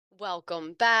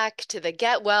Welcome back to the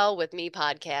Get Well With Me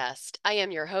podcast. I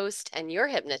am your host and your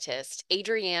hypnotist,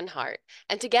 Adrienne Hart,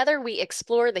 and together we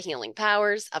explore the healing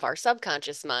powers of our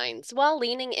subconscious minds while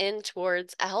leaning in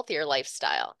towards a healthier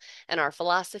lifestyle. And our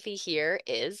philosophy here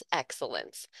is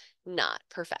excellence, not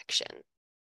perfection.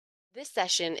 This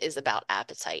session is about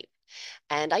appetite.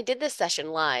 And I did this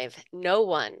session live. No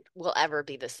one will ever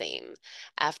be the same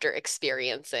after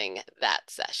experiencing that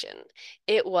session.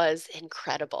 It was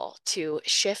incredible to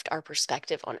shift our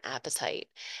perspective on appetite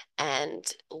and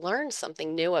learn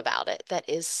something new about it that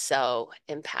is so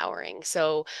empowering.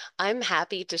 So I'm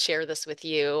happy to share this with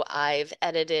you. I've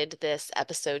edited this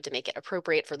episode to make it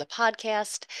appropriate for the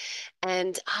podcast.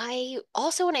 And I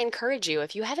also want to encourage you,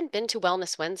 if you haven't been to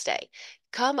Wellness Wednesday,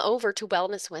 come over to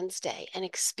Wellness Wednesday and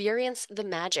experience the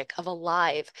magic of a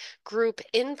live group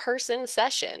in-person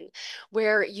session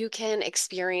where you can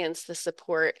experience the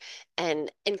support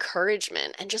and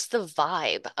encouragement and just the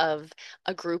vibe of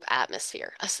a group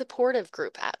atmosphere, a supportive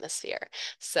group atmosphere.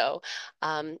 So,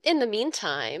 in the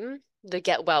meantime, the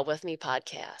Get Well With Me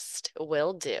podcast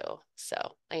will do. So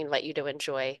I invite you to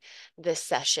enjoy this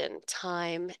session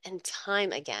time and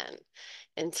time again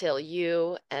until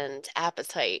you and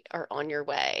appetite are on your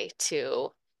way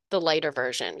to the lighter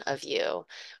version of you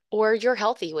or your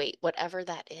healthy weight, whatever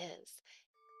that is.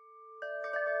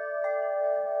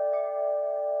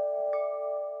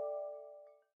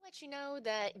 Let you know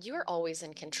that you're always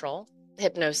in control.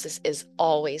 Hypnosis is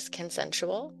always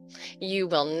consensual. You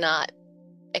will not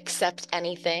accept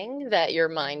anything that your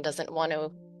mind doesn't want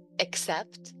to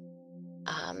accept.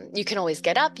 You can always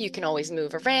get up, you can always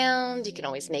move around, you can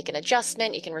always make an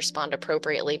adjustment, you can respond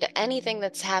appropriately to anything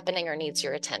that's happening or needs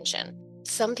your attention.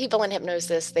 Some people in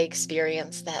hypnosis, they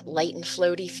experience that light and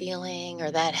floaty feeling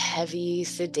or that heavy,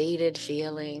 sedated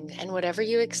feeling. And whatever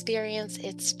you experience,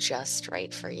 it's just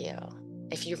right for you.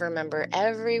 If you remember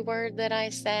every word that I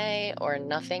say or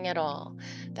nothing at all,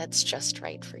 that's just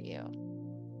right for you.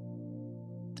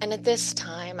 And at this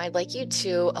time, I'd like you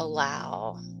to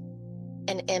allow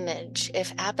an image.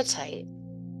 If appetite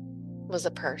was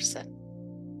a person,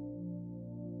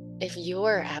 if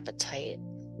your appetite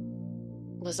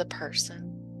was a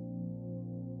person,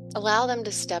 allow them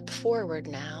to step forward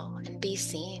now and be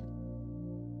seen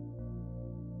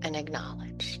and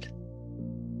acknowledged.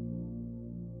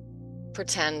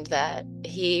 Pretend that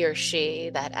he or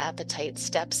she, that appetite,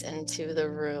 steps into the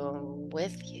room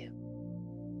with you.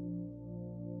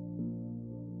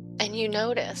 And you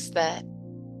notice that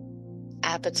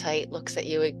appetite looks at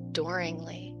you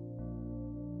adoringly.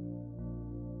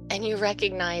 And you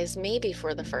recognize, maybe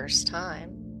for the first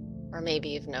time, or maybe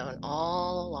you've known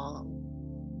all along,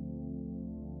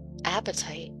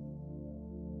 appetite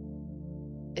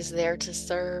is there to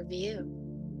serve you.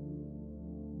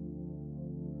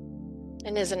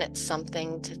 And isn't it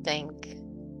something to think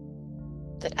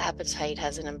that appetite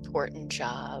has an important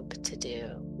job to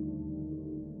do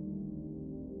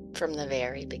from the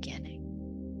very beginning?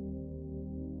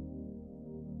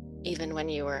 Even when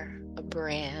you were a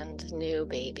brand new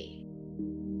baby,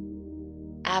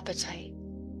 appetite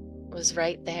was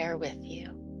right there with you.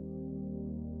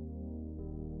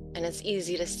 And it's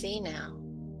easy to see now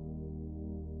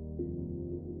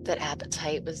that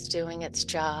appetite was doing its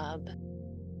job,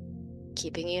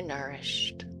 keeping you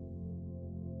nourished.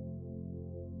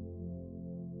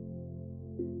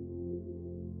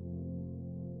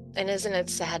 And isn't it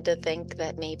sad to think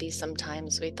that maybe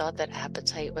sometimes we thought that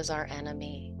appetite was our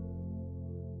enemy,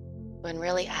 when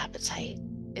really appetite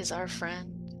is our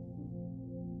friend?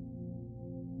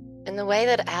 And the way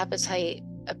that appetite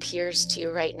appears to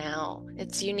you right now,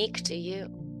 it's unique to you.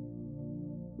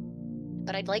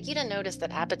 But I'd like you to notice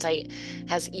that appetite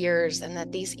has ears, and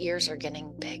that these ears are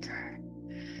getting bigger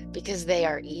because they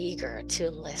are eager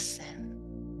to listen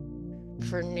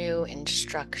for new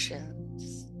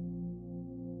instructions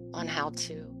on how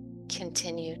to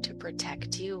continue to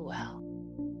protect you well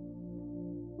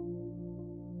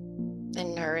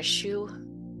and nourish you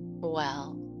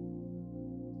well.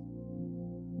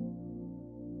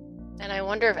 And I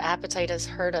wonder if appetite has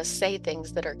heard us say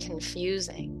things that are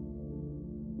confusing,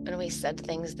 when we said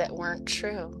things that weren't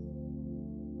true,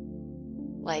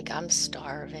 like I'm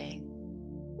starving,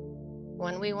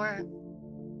 when we weren't,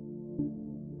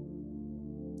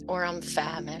 or I'm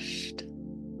famished,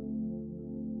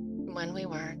 when we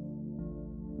weren't,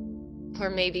 or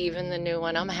maybe even the new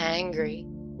one, I'm hangry,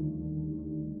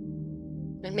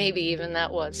 and maybe even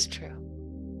that was true,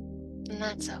 and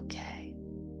that's okay.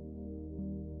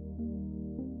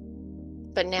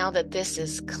 But now that this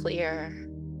is clear,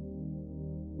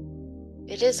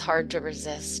 it is hard to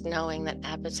resist knowing that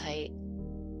appetite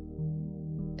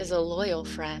is a loyal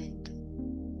friend.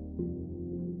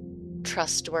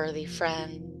 trustworthy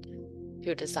friend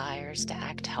who desires to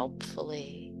act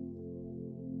helpfully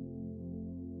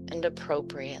and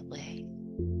appropriately.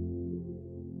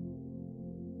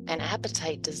 And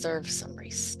appetite deserves some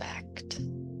respect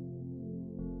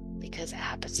because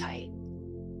appetite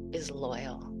is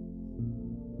loyal.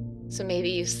 So maybe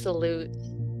you salute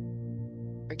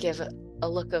or give a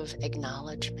look of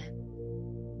acknowledgement,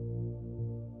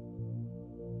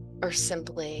 or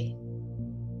simply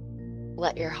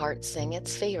let your heart sing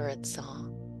its favorite song.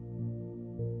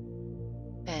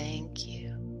 Thank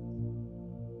you.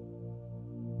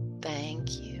 Thank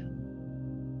you.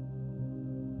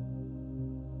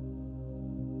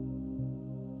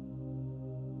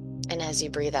 And as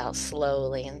you breathe out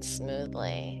slowly and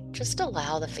smoothly, just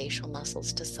allow the facial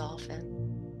muscles to soften.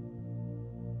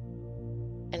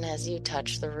 And as you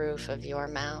touch the roof of your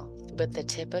mouth with the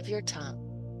tip of your tongue,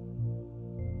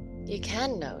 you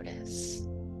can notice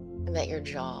that your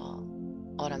jaw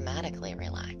automatically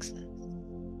relaxes.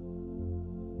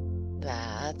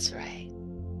 That's right.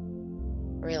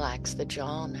 Relax the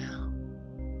jaw now.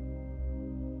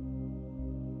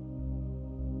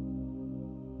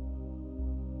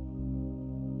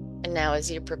 And now as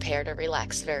you prepare to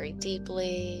relax very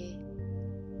deeply,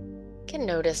 you can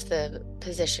notice the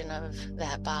position of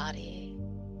that body.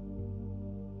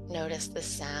 Notice the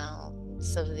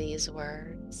sounds of these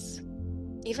words,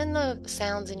 even the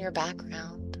sounds in your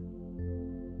background,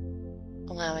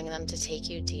 allowing them to take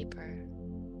you deeper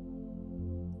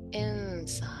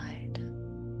inside,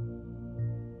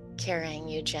 carrying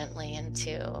you gently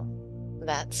into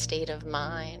that state of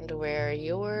mind where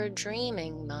your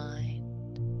dreaming mind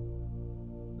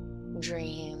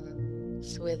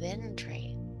dreams within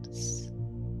dreams.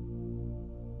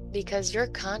 Because your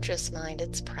conscious mind,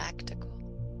 it's practical.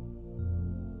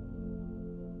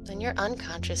 And your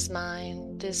unconscious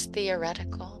mind is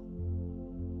theoretical.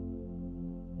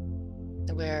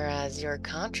 Whereas your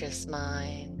conscious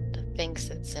mind thinks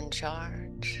it's in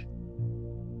charge.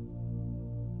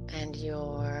 And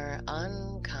your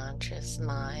unconscious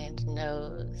mind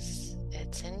knows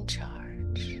it's in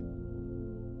charge.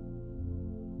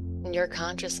 Your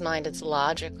conscious mind is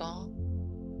logical,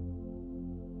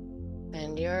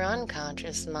 and your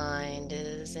unconscious mind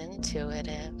is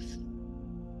intuitive.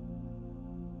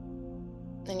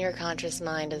 And your conscious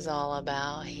mind is all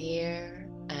about here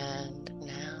and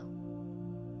now.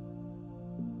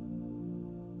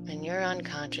 And your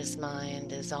unconscious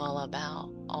mind is all about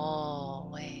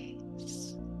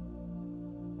always.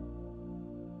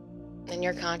 And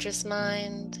your conscious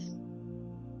mind,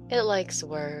 it likes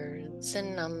words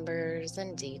and numbers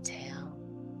and detail.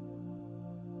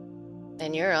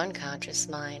 And your unconscious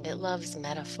mind, it loves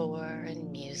metaphor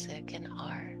and music and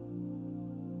art.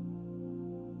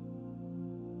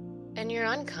 And your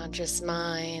unconscious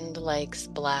mind likes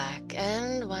black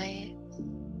and white.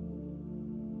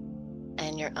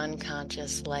 And your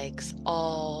unconscious likes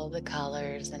all the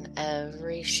colors and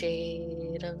every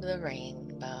shade of the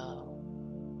rainbow.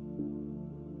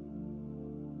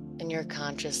 And your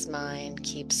conscious mind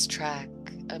keeps track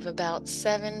of about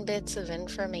 7 bits of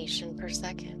information per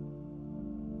second.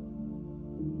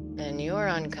 And your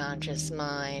unconscious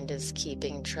mind is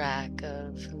keeping track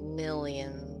of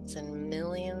millions and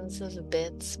millions of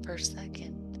bits per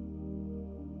second.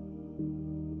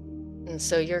 And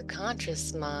so your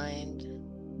conscious mind,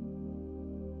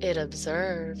 it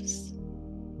observes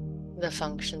the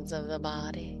functions of the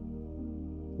body.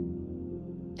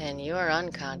 And your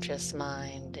unconscious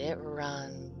mind, it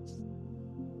runs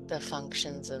the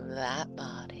functions of that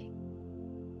body.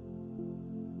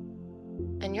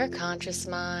 And your conscious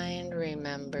mind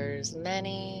remembers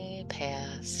many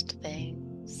past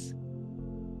things.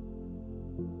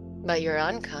 But your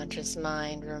unconscious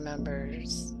mind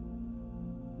remembers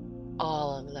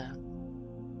all of them.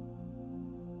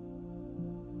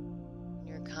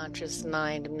 Your conscious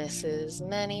mind misses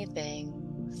many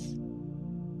things.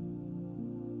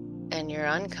 And your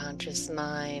unconscious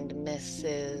mind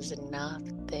misses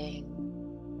nothing.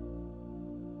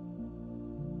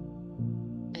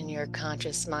 And your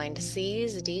conscious mind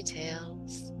sees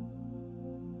details,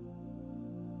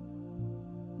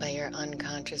 but your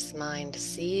unconscious mind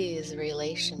sees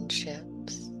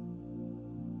relationships.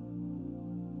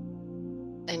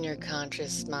 And your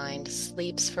conscious mind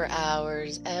sleeps for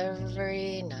hours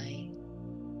every night.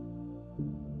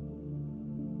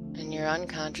 And your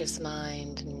unconscious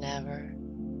mind never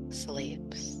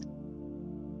sleeps.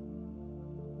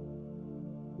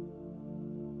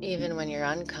 Even when you're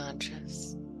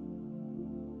unconscious.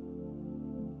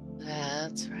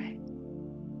 That's right.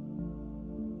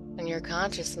 And your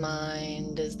conscious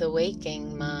mind is the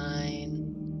waking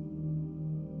mind.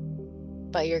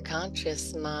 But your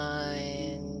conscious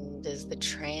mind is the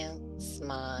trance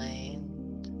mind.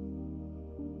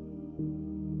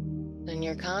 And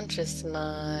your conscious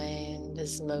mind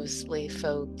is mostly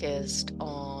focused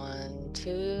on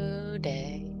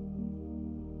today.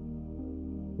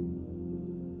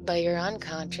 But your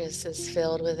unconscious is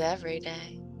filled with every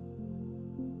day.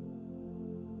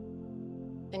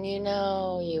 And you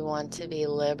know you want to be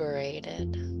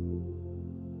liberated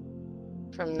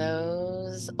from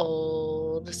those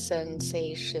old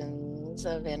sensations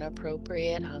of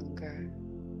inappropriate hunger.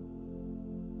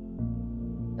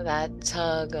 That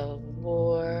tug of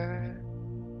war,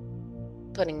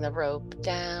 putting the rope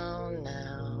down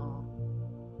now.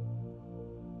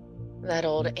 That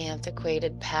old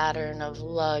antiquated pattern of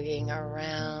lugging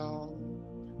around,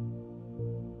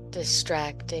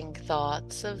 distracting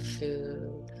thoughts of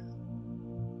food.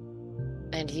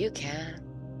 And you can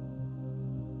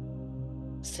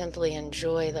simply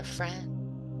enjoy the friend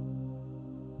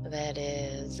that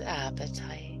is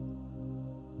appetite.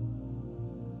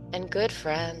 And good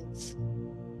friends,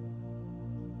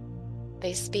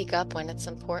 they speak up when it's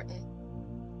important.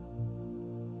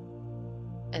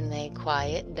 And they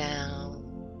quiet down.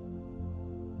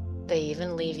 They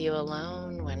even leave you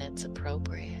alone when it's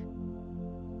appropriate.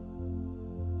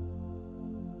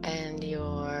 And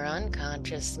your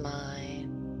unconscious mind,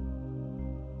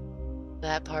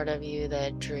 that part of you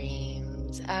that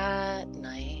dreams at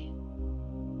night,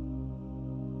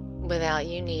 without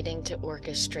you needing to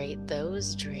orchestrate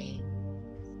those dreams,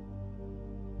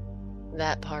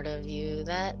 that part of you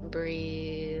that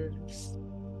breathes,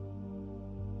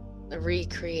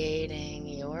 recreating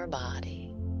your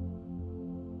body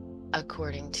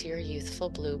according to your youthful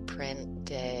blueprint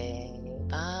day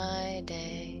by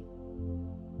day,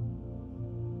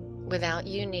 without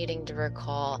you needing to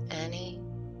recall any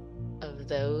of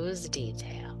those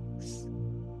details,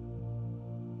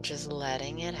 just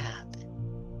letting it happen,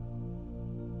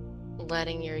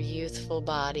 letting your youthful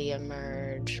body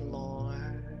emerge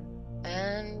more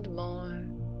and more.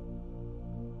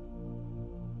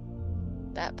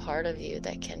 That part of you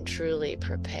that can truly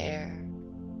prepare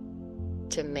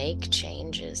to make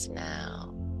changes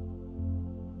now,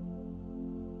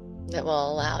 that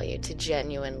will allow you to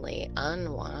genuinely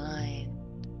unwind,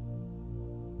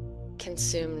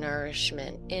 consume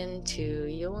nourishment into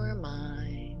your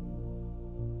mind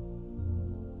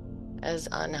as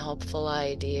unhelpful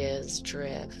ideas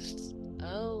drift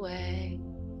away,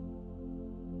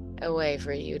 away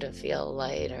for you to feel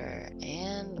lighter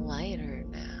and lighter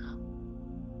now.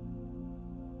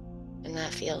 And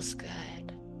that feels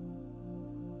good,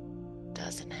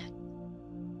 doesn't it?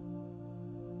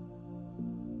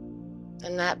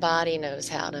 And that body knows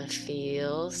how to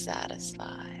feel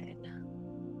satisfied.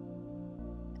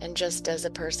 And just as a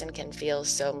person can feel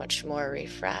so much more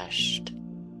refreshed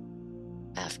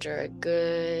after a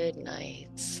good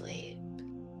night's sleep,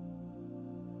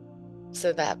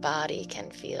 so that body can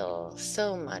feel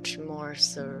so much more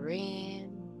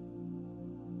serene,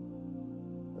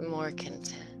 more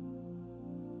content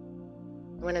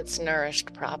when it's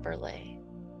nourished properly.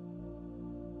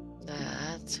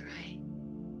 That's right.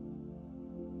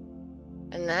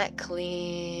 And that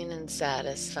clean and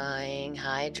satisfying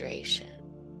hydration.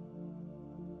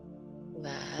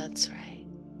 That's right.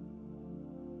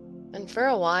 And for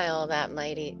a while, that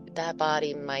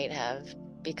body might have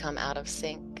become out of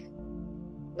sync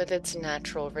with its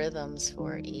natural rhythms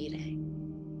for eating,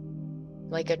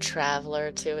 like a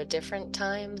traveler to a different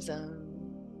time zone.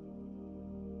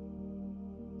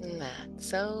 And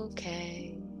that's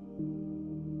okay.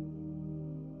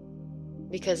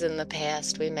 Because in the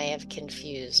past, we may have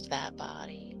confused that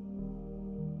body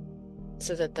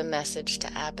so that the message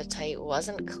to appetite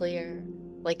wasn't clear,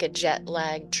 like a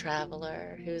jet-lagged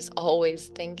traveler who's always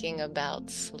thinking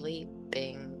about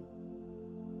sleeping.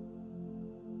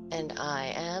 And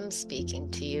I am speaking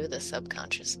to you, the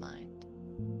subconscious mind.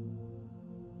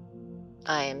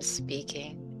 I am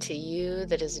speaking to you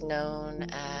that is known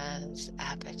as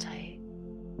appetite.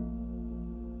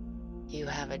 You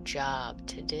have a job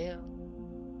to do,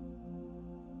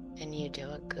 and you do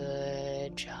a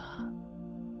good job.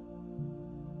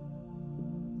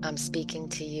 I'm speaking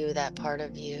to you, that part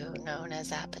of you known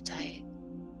as appetite.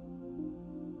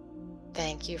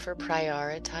 Thank you for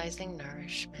prioritizing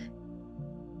nourishment.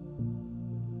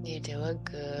 You do a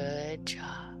good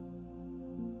job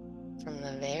from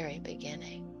the very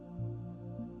beginning.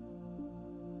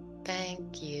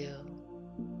 Thank you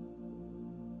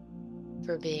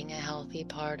for being a healthy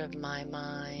part of my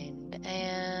mind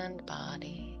and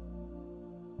body.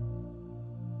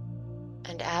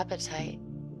 And appetite,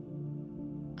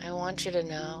 I want you to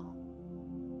know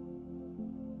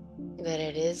that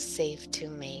it is safe to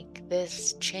make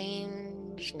this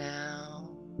change now.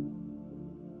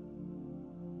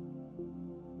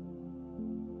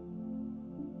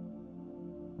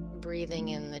 Breathing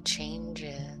in the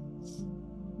changes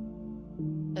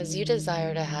as you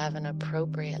desire to have an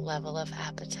appropriate level of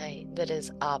appetite that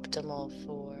is optimal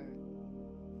for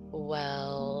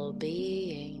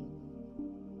well-being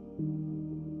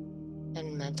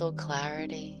and mental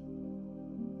clarity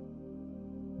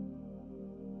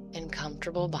and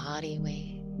comfortable body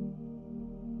weight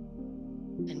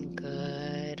and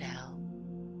good health.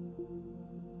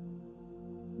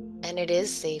 And it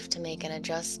is safe to make an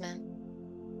adjustment.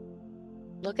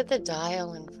 Look at the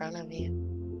dial in front of you.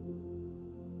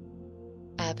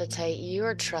 Appetite, you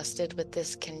are trusted with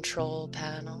this control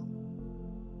panel.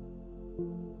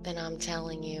 And I'm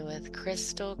telling you with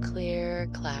crystal clear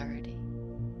clarity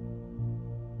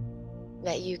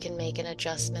that you can make an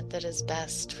adjustment that is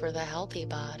best for the healthy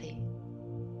body,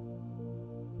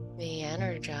 the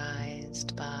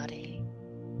energized body.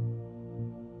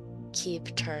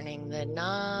 Keep turning the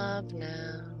knob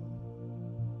now,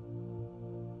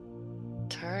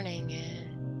 turning it,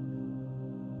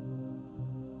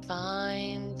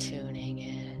 fine-tuning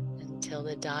it until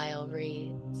the dial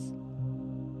reads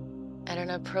at an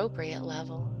appropriate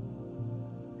level.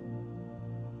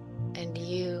 And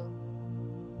you,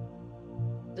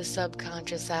 the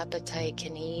subconscious appetite,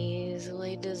 can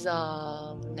easily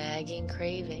dissolve nagging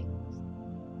cravings.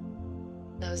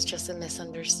 That was just a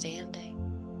misunderstanding.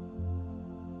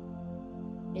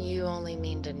 You only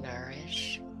mean to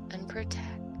nourish and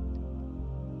protect.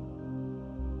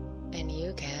 And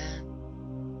you can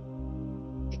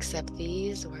accept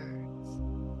these words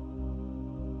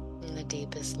in the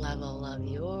deepest level of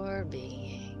your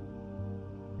being,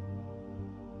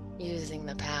 using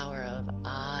the power of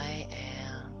I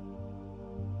am.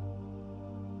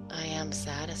 I am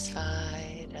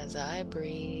satisfied as I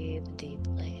breathe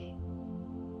deeply.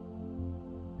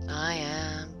 I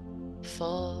am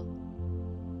full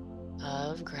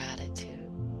of gratitude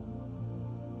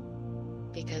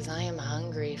because I am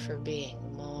hungry for being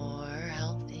more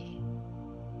healthy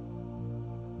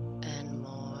and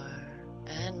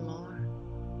more,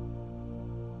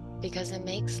 because it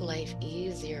makes life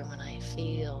easier when I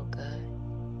feel good,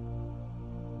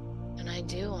 and I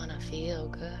do want to feel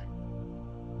good.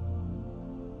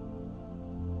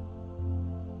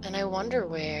 And I wonder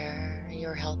where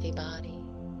your healthy body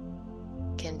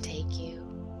can take you,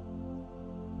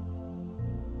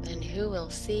 and who will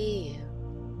see you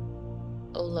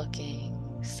looking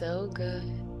so good,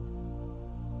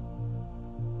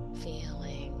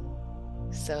 feeling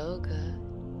so good.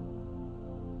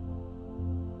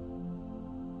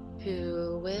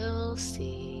 Who will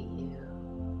see you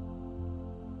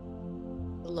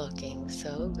looking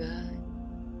so good,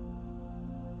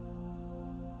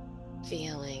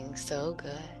 feeling so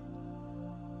good,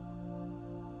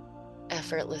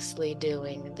 effortlessly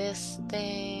doing this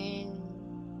thing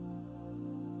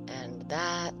and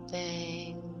that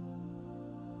thing.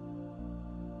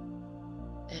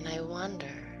 And I wonder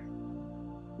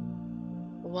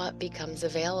what becomes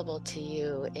available to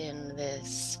you in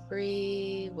this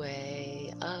free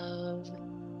way of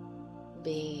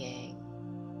being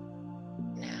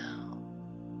now.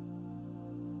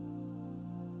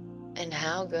 And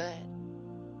how good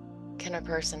can a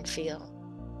person feel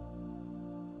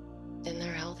in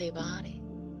their healthy body,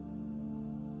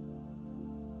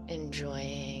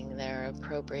 enjoying their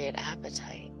appropriate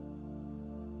appetite?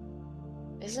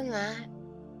 Isn't that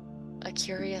a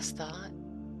curious thought?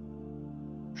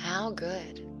 How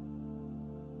good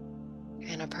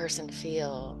can a person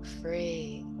feel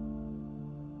free?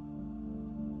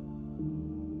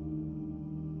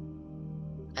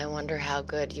 I wonder how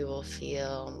good you will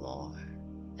feel more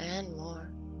and more.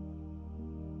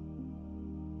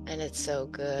 And it's so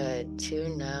good to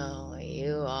know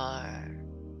you are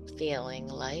feeling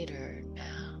lighter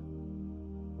now.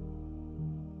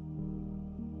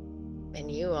 And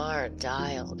you are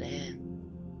dialed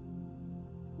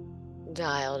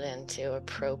into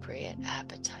appropriate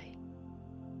appetite.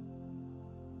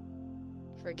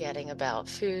 Forgetting about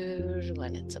food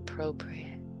when it's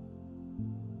appropriate.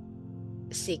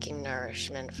 Seeking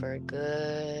nourishment for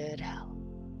good health.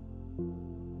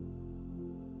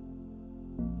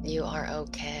 You are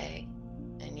okay,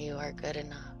 and you are good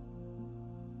enough.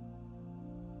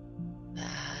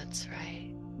 That's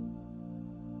right.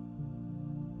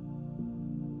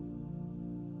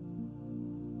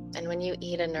 And when you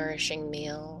eat a nourishing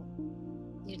meal,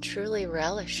 you truly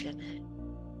relish in it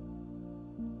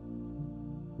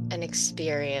and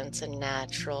experience a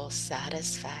natural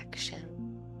satisfaction.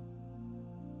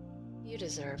 You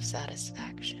deserve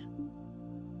satisfaction.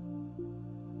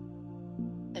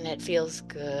 it feels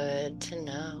good to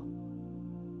know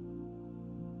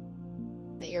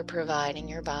that you're providing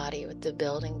your body with the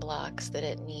building blocks that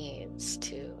it needs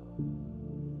to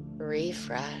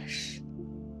refresh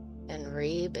and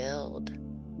rebuild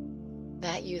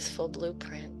that youthful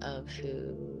blueprint of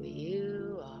who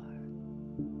you are.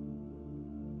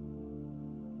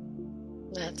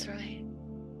 That's right.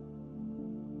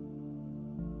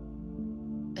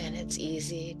 And it's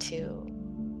easy to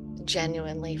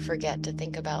genuinely forget to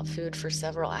think about food for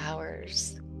several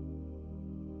hours,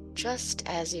 just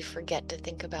as you forget to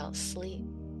think about sleep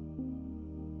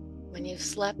when you've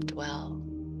slept well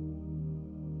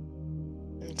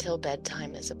until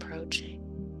bedtime is approaching,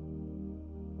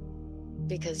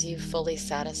 because you've fully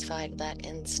satisfied that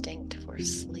instinct for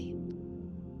sleep.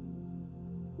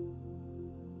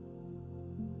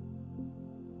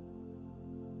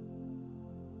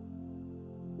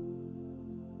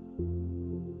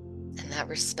 And that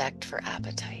respect for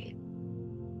appetite,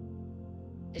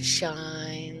 it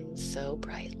shines so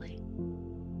brightly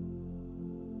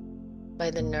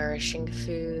by the nourishing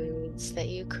foods that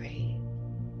you crave.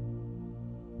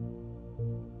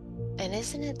 And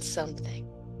isn't it something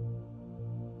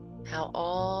how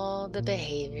all the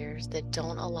behaviors that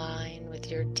don't align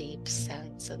with your deep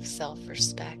sense of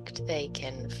self-respect, they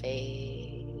can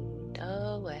fade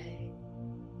away.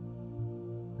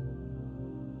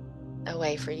 A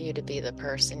way for you to be the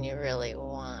person you really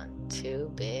want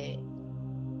to be.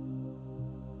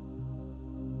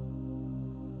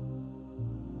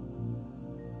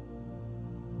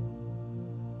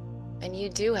 And you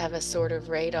do have a sort of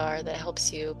radar that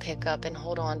helps you pick up and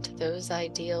hold on to those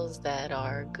ideals that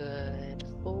are good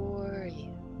for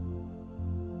you.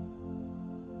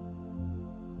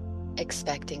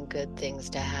 Expecting good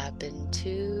things to happen to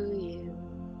you.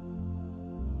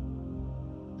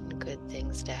 Good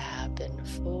things to happen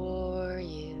for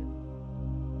you.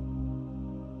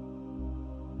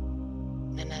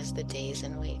 And as the days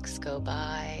and weeks go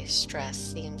by, stress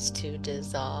seems to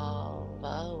dissolve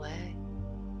away.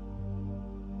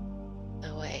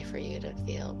 A way for you to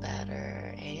feel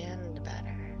better and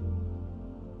better,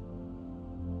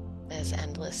 as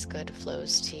endless good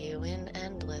flows to you in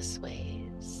endless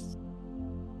ways.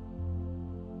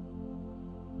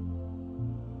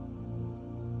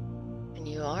 And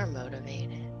you are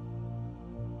motivated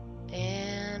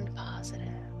and positive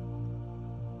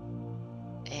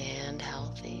and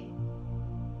healthy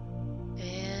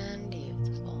and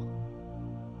youthful.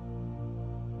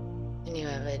 And you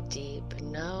have a deep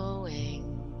knowing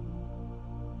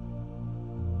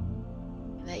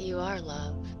that you are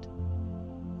loved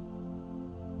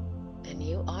and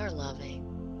you are loving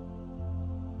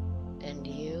and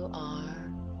you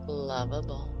are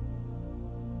lovable.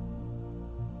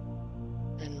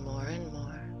 And more,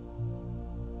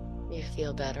 you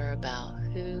feel better about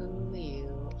who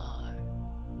you are.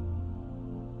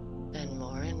 And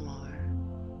more,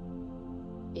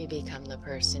 you become the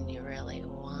person you really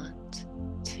want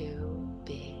to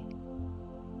be.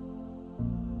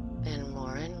 And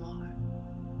more,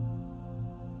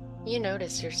 you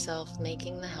notice yourself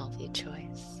making the healthy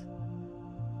choice.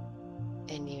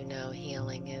 And you know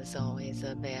healing is always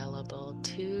available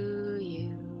to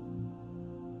you.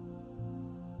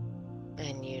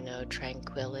 And you know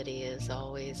tranquility is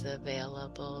always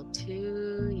available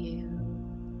to you.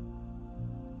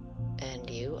 And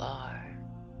you are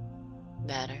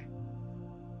better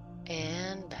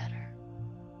and better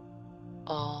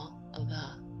all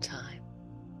the time.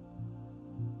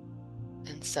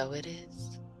 And so it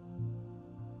is.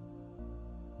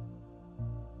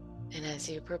 And as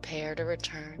you prepare to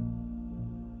return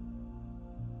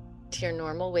to your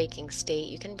normal waking state,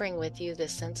 you can bring with you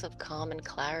this sense of calm and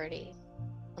clarity.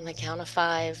 On the count of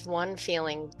 5, 1,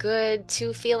 feeling good,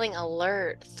 2, feeling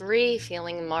alert, 3,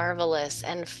 feeling marvelous,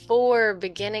 and 4,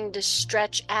 beginning to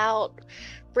stretch out,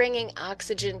 bringing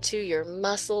oxygen to your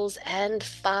muscles, and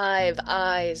 5,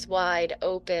 eyes wide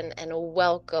open and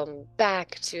welcome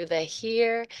back to the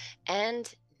here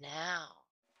and now.